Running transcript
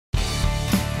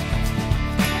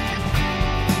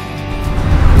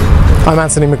I'm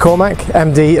Anthony McCormack,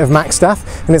 MD of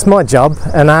Macstaff, and it's my job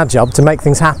and our job to make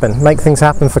things happen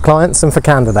for clients and for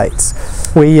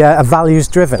candidates. We are values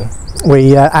driven.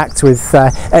 We act with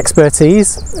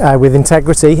expertise, with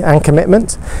integrity and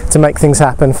commitment to make things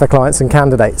happen for clients and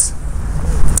candidates.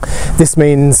 This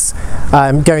means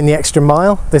going the extra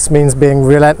mile. This means being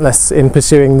relentless in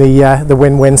pursuing the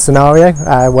win-win scenario,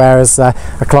 whereas a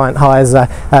client hires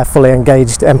a fully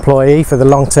engaged employee for the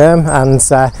long term, and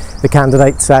the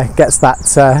candidate gets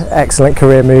that excellent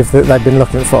career move that they've been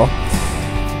looking for.